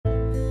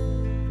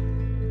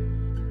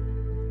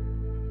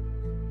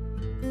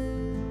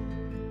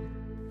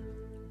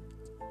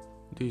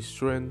The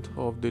Strength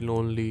of the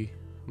Lonely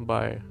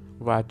by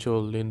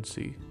Vachel,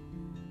 Lindsay.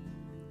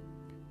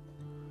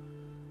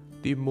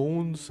 The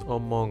moon's a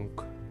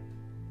monk,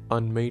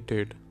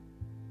 unmated,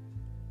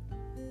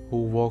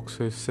 who walks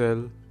his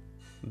cell,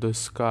 the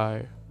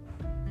sky.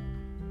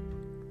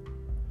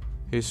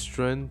 His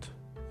strength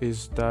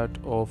is that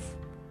of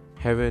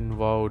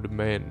heaven-vowed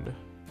men,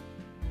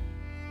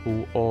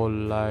 who all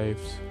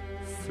life's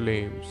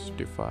flames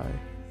defy.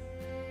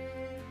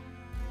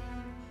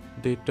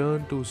 They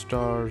turn to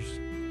stars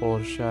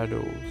or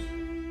shadows.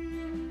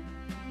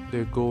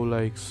 They go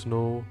like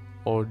snow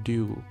or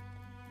dew,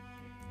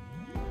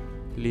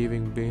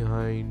 leaving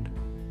behind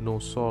no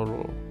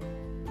sorrow,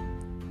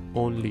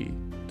 only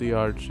the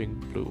arching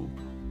blue.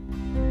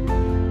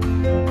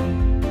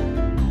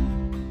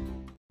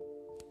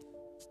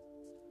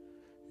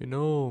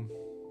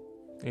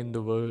 In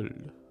the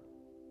world,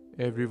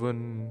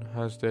 everyone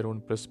has their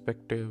own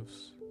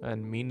perspectives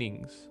and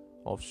meanings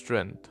of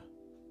strength.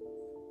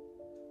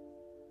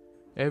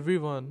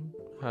 Everyone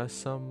has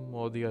some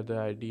or the other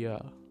idea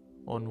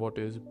on what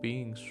is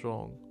being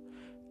strong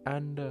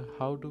and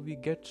how do we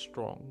get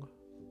strong.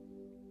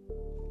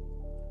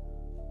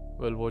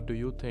 Well, what do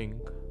you think?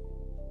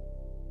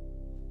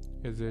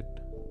 Is it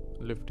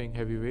lifting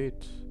heavy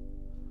weights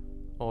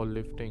or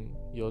lifting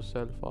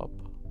yourself up?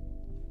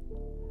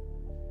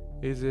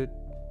 Is it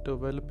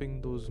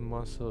developing those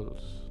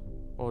muscles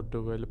or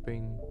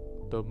developing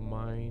the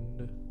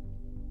mind?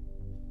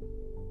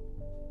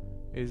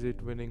 Is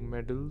it winning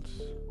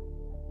medals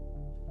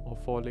or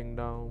falling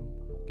down,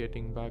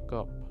 getting back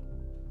up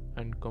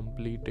and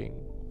completing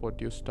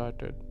what you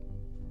started?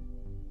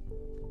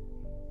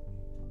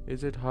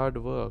 Is it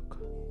hard work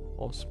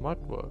or smart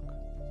work?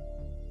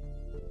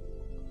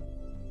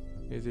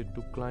 Is it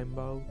to climb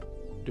out,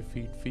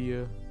 defeat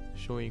fear,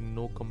 showing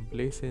no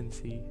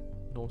complacency,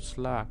 no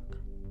slack,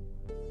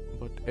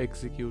 but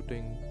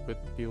executing with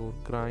pure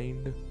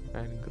grind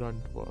and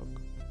grunt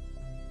work?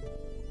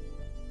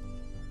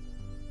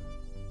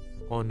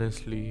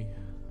 Honestly,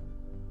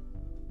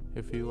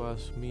 if you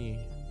ask me,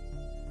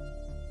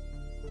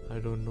 I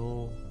don't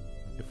know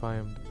if I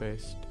am the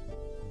best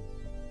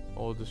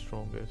or the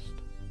strongest,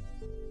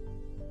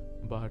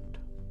 but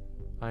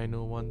I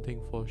know one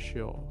thing for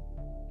sure: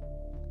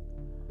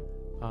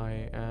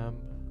 I am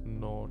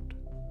not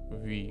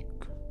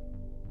weak.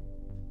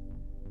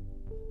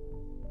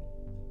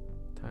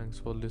 Thanks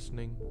for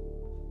listening,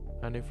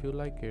 and if you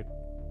like it,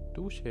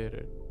 do share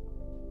it.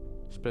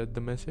 Spread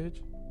the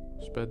message,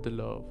 spread the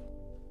love.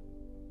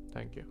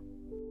 Thank you.